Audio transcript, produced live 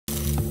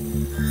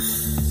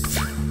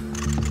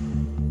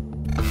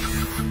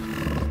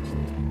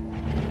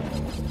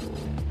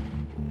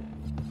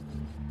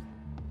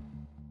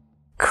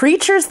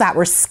Creatures that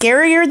were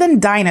scarier than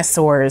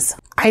dinosaurs.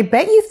 I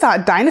bet you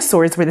thought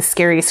dinosaurs were the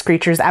scariest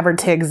creatures ever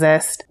to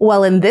exist.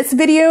 Well, in this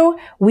video,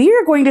 we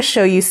are going to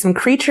show you some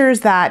creatures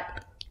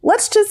that,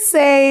 let's just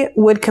say,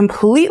 would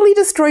completely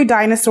destroy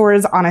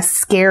dinosaurs on a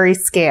scary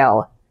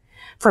scale.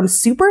 From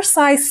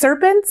super-sized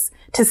serpents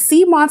to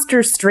sea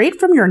monsters straight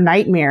from your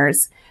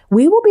nightmares,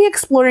 we will be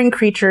exploring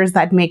creatures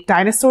that make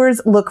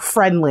dinosaurs look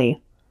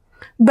friendly.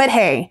 But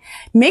hey,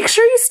 make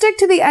sure you stick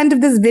to the end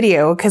of this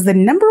video because the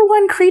number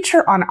one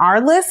creature on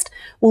our list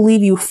will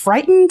leave you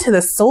frightened to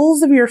the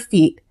soles of your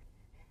feet.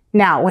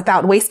 Now,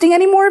 without wasting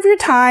any more of your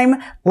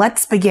time,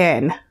 let's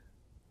begin.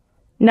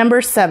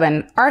 Number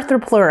 7,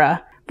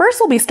 Arthropleura. First,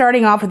 we'll be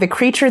starting off with a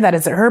creature that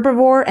is a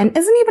herbivore and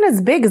isn't even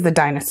as big as the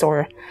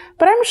dinosaur,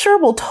 but I'm sure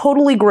will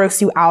totally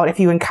gross you out if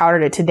you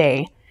encountered it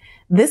today.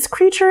 This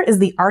creature is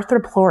the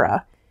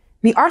Arthropleura.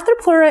 The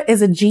Arthropleura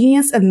is a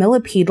genus of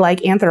millipede-like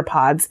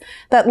arthropods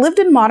that lived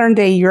in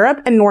modern-day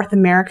Europe and North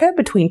America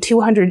between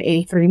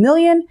 283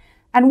 million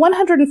and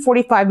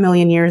 145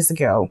 million years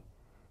ago.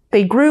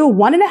 They grew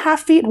 1.5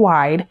 feet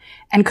wide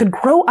and could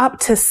grow up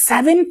to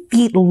 7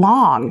 feet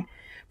long.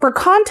 For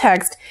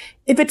context,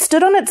 if it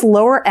stood on its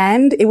lower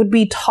end, it would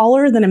be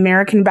taller than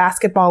American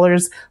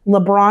basketballers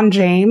LeBron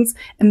James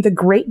and the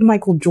great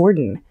Michael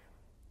Jordan.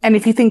 And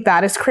if you think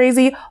that is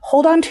crazy,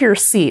 hold on to your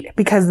seat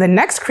because the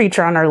next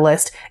creature on our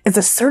list is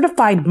a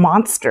certified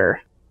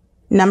monster.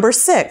 Number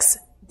 6,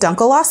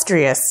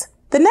 Dunkleostrius.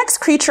 The next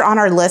creature on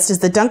our list is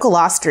the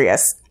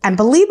Dunkleostrius, and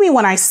believe me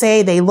when I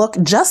say they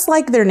look just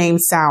like their name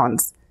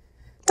sounds.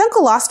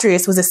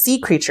 Dunkleostrius was a sea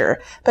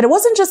creature, but it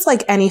wasn't just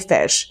like any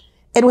fish.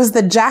 It was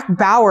the Jack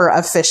Bauer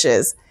of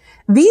fishes.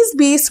 These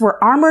beasts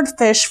were armored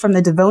fish from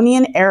the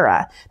Devonian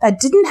era that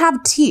didn't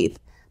have teeth,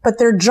 but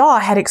their jaw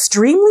had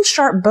extremely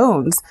sharp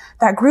bones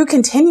that grew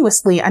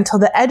continuously until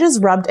the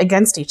edges rubbed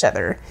against each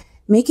other,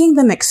 making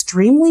them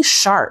extremely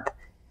sharp.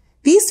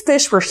 These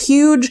fish were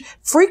huge,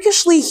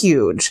 freakishly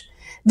huge.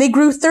 They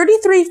grew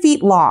 33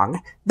 feet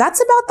long. That's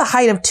about the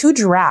height of 2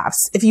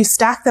 giraffes if you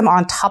stack them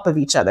on top of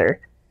each other.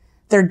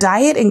 Their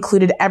diet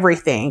included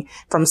everything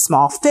from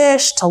small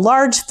fish to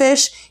large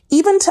fish,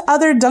 even to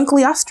other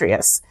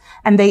Dunkleostrius,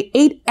 and they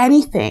ate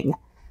anything.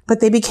 But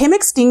they became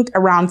extinct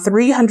around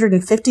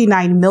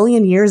 359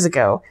 million years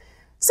ago,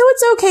 so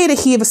it's okay to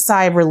heave a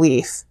sigh of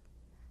relief.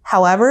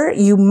 However,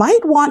 you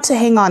might want to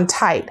hang on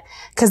tight,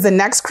 because the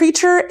next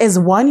creature is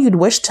one you'd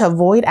wish to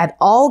avoid at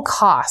all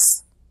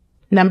costs.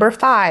 Number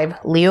 5,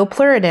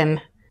 Leopleurodon.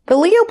 The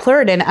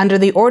Leopleurodon under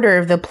the order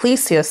of the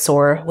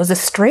Plesiosaur was a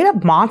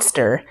straight-up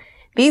monster.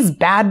 These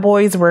bad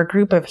boys were a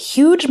group of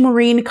huge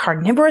marine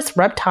carnivorous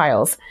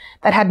reptiles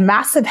that had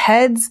massive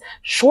heads,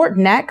 short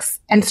necks,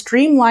 and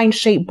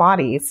streamline-shaped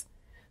bodies.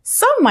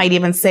 Some might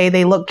even say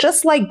they looked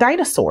just like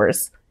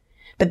dinosaurs.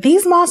 But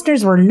these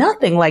monsters were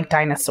nothing like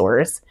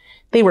dinosaurs.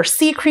 They were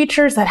sea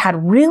creatures that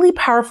had really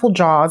powerful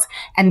jaws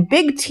and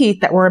big teeth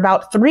that were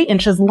about 3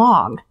 inches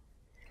long.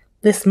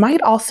 This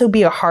might also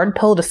be a hard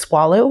pill to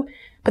swallow,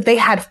 but they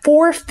had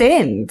 4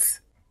 fins.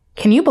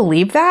 Can you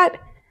believe that?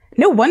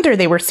 No wonder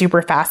they were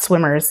super fast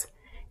swimmers.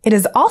 It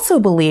is also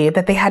believed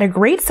that they had a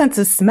great sense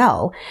of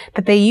smell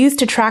that they used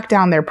to track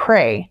down their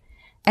prey.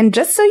 And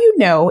just so you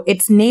know,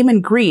 its name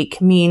in Greek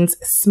means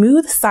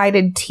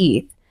smooth-sided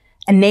teeth,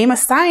 a name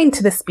assigned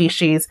to the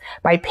species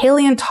by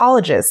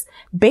paleontologists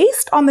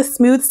based on the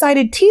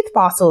smooth-sided teeth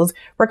fossils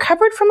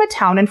recovered from a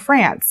town in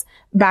France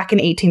back in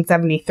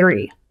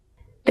 1873.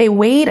 They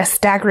weighed a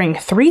staggering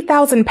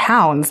 3,000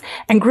 pounds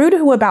and grew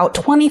to about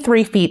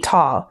 23 feet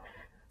tall.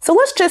 So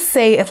let's just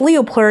say if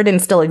Leopleurodon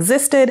still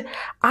existed,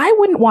 I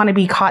wouldn't want to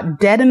be caught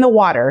dead in the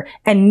water,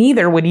 and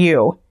neither would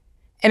you.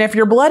 And if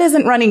your blood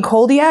isn't running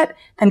cold yet,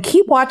 then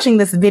keep watching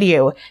this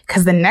video,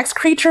 because the next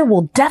creature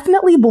will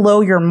definitely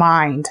blow your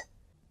mind.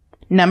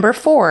 Number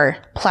 4,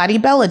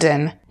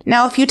 Platybelodon.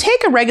 Now if you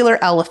take a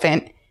regular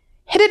elephant,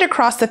 hit it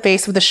across the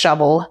face with a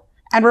shovel,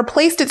 and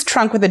replaced its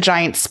trunk with a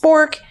giant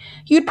spork,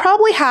 you'd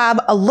probably have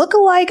a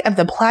look-alike of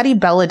the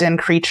Platybelodon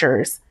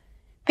creatures.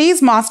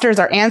 These monsters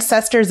are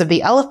ancestors of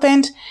the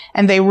elephant,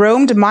 and they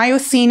roamed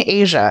Miocene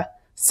Asia,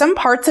 some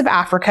parts of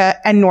Africa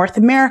and North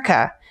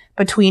America,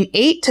 between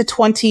 8 to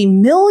 20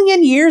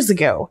 million years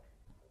ago.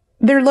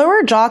 Their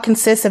lower jaw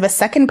consists of a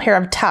second pair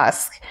of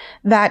tusks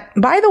that,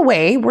 by the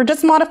way, were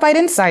just modified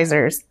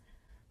incisors.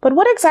 But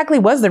what exactly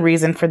was the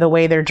reason for the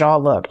way their jaw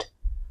looked?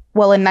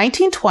 Well, in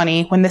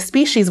 1920, when the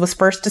species was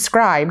first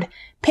described,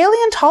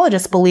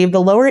 paleontologists believed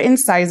the lower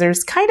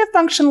incisors kind of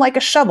functioned like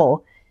a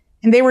shovel,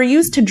 and they were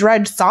used to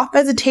dredge soft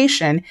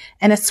vegetation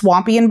in a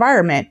swampy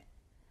environment.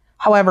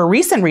 However,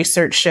 recent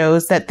research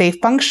shows that they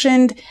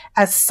functioned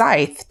as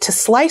scythe to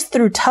slice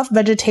through tough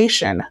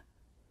vegetation.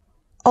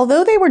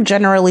 Although they were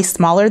generally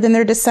smaller than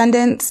their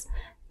descendants,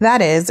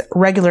 that is,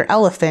 regular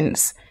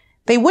elephants,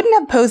 they wouldn't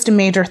have posed a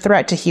major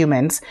threat to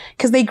humans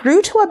because they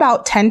grew to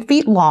about 10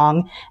 feet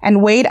long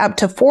and weighed up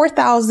to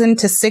 4,000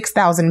 to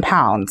 6,000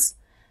 pounds.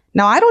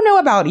 Now, I don't know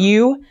about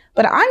you,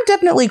 but I'm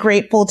definitely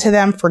grateful to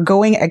them for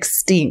going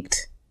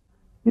extinct.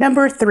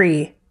 Number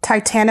 3,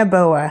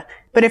 Titanoboa.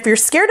 But if you're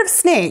scared of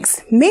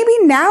snakes, maybe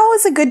now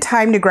is a good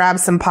time to grab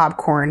some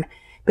popcorn,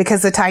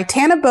 because the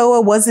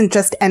Titanoboa wasn't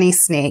just any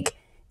snake.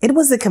 It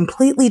was a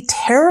completely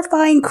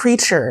terrifying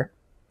creature.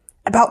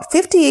 About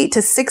 58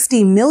 to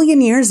 60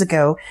 million years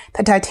ago,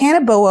 the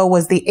Titanoboa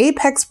was the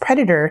apex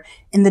predator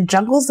in the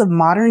jungles of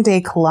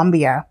modern-day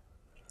Colombia.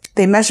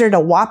 They measured a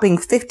whopping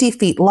 50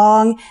 feet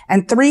long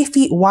and 3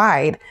 feet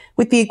wide,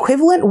 with the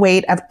equivalent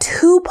weight of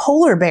 2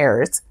 polar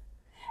bears.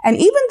 And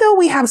even though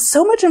we have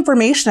so much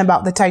information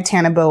about the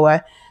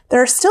Titanoboa,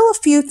 there are still a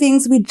few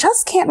things we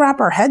just can't wrap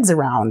our heads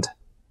around.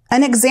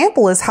 An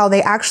example is how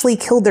they actually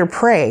killed their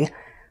prey.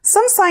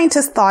 Some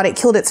scientists thought it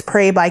killed its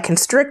prey by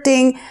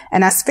constricting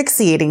and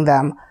asphyxiating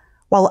them,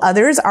 while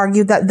others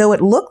argued that though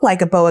it looked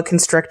like a boa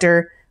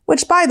constrictor,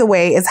 which by the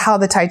way is how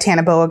the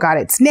Titanoboa got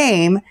its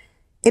name,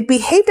 it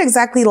behaved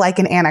exactly like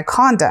an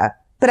anaconda.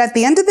 But at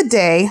the end of the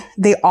day,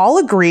 they all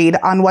agreed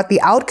on what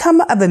the outcome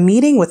of a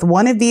meeting with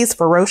one of these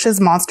ferocious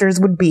monsters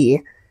would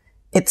be.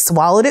 It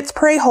swallowed its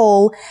prey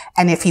whole,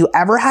 and if you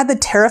ever had the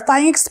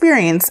terrifying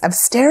experience of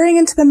staring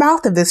into the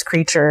mouth of this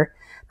creature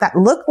that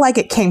looked like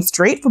it came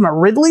straight from a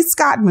Ridley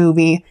Scott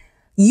movie,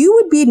 you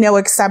would be no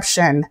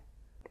exception.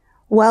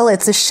 Well,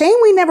 it's a shame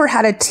we never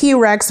had a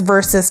T-Rex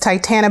versus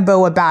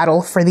Titanoboa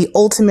battle for the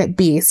ultimate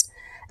beast,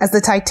 as the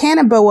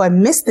Titanoboa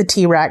missed the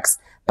T-Rex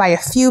by a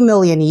few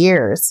million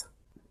years.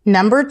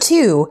 Number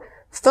 2,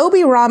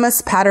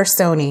 Phobioramus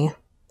pattersoni.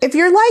 If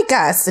you're like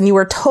us and you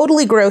are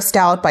totally grossed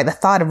out by the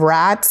thought of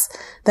rats,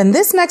 then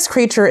this next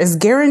creature is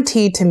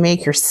guaranteed to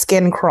make your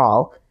skin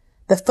crawl.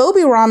 The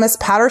Phobioramus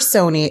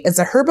pattersoni is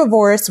a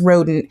herbivorous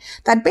rodent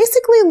that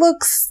basically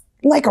looks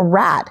like a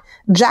rat,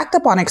 jacked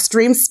up on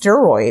extreme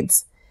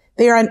steroids.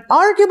 They are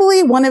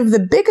arguably one of the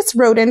biggest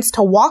rodents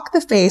to walk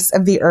the face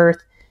of the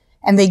earth,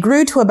 and they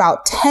grew to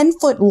about 10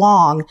 foot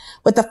long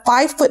with a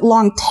 5 foot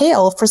long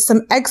tail for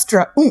some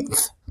extra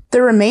oomph.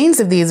 The remains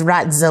of these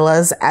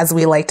ratzillas, as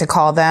we like to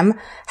call them,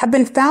 have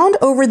been found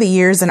over the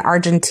years in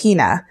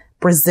Argentina,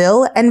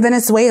 Brazil, and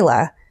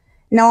Venezuela.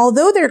 Now,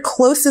 although their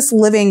closest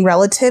living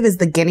relative is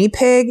the guinea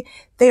pig,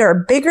 they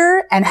are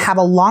bigger and have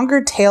a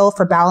longer tail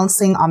for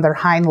balancing on their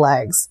hind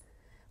legs.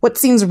 What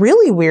seems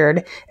really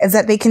weird is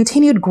that they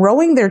continued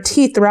growing their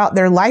teeth throughout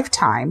their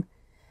lifetime.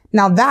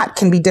 Now, that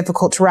can be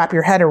difficult to wrap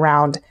your head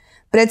around,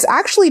 but it's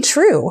actually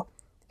true.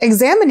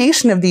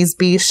 Examination of these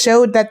beasts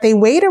showed that they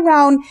weighed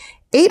around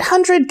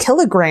 800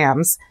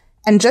 kilograms.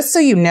 And just so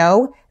you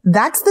know,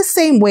 that's the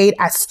same weight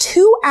as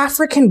 2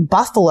 African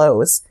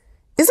buffaloes.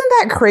 Isn't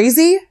that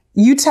crazy?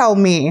 You tell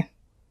me.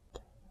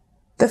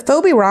 The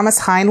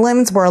Phobioramus hind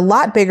limbs were a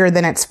lot bigger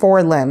than its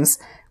forelimbs,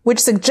 which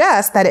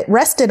suggests that it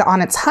rested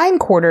on its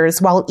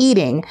hindquarters while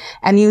eating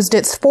and used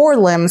its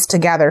forelimbs to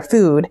gather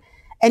food.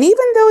 And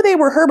even though they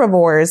were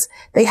herbivores,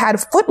 they had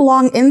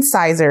foot-long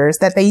incisors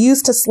that they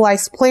used to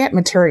slice plant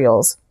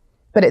materials.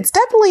 But it's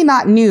definitely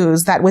not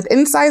news that with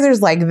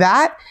incisors like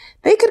that,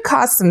 they could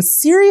cause some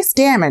serious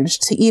damage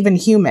to even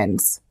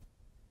humans.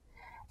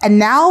 And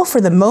now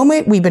for the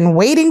moment we've been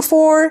waiting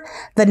for,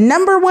 the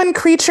number 1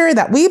 creature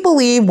that we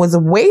believe was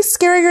way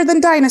scarier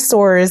than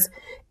dinosaurs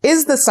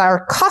is the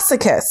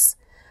Sarcosuchus.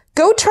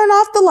 Go turn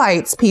off the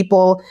lights,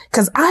 people,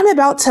 because I'm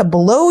about to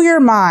blow your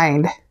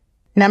mind.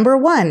 Number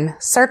 1,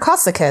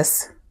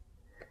 Sarcosuchus.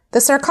 The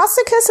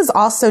Sarcosuchus is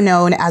also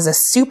known as a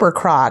super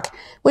croc,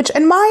 which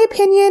in my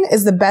opinion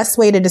is the best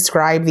way to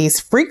describe these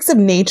freaks of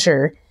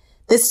nature.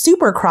 This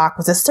super croc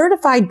was a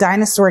certified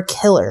dinosaur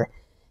killer.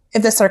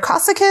 If the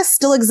Sarcosuchus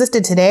still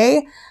existed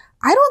today,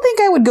 I don't think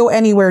I would go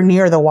anywhere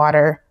near the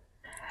water.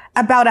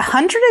 About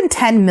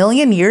 110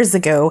 million years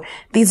ago,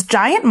 these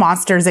giant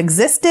monsters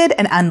existed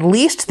and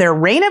unleashed their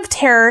reign of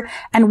terror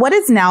in what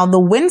is now the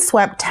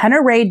windswept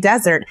Tenere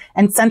Desert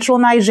in central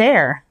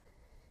Niger.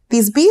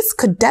 These beasts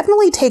could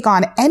definitely take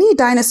on any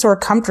dinosaur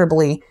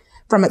comfortably,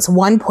 from its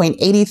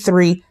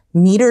 1.83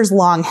 meters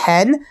long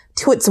head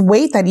to its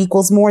weight that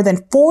equals more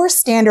than 4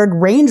 standard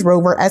Range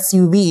Rover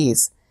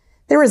SUVs.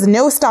 There is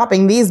no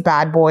stopping these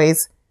bad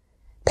boys.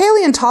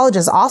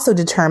 Paleontologists also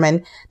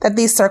determined that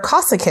these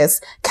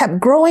Sarcosuchus kept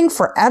growing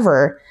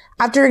forever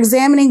after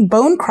examining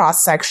bone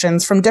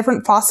cross-sections from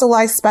different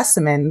fossilized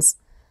specimens.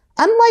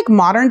 Unlike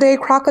modern-day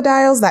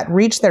crocodiles that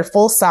reach their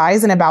full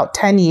size in about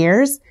 10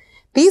 years,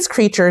 these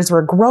creatures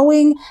were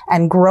growing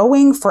and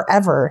growing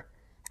forever.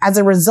 As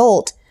a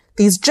result,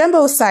 these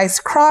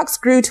jumbo-sized crocs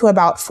grew to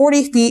about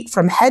 40 feet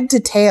from head to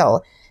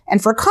tail,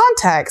 and for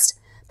context,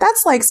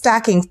 that's like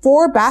stacking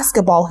 4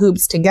 basketball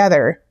hoops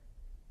together.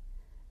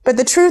 But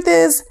the truth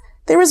is,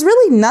 there was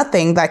really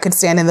nothing that could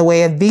stand in the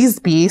way of these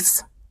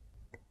beasts.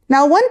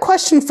 Now, one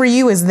question for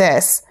you is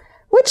this: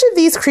 which of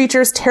these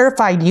creatures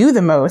terrified you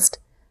the most?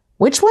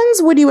 Which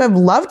ones would you have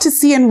loved to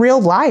see in real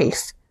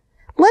life?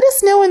 Let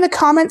us know in the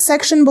comment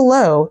section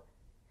below.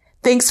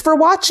 Thanks for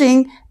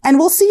watching, and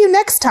we'll see you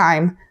next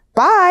time.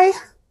 Bye!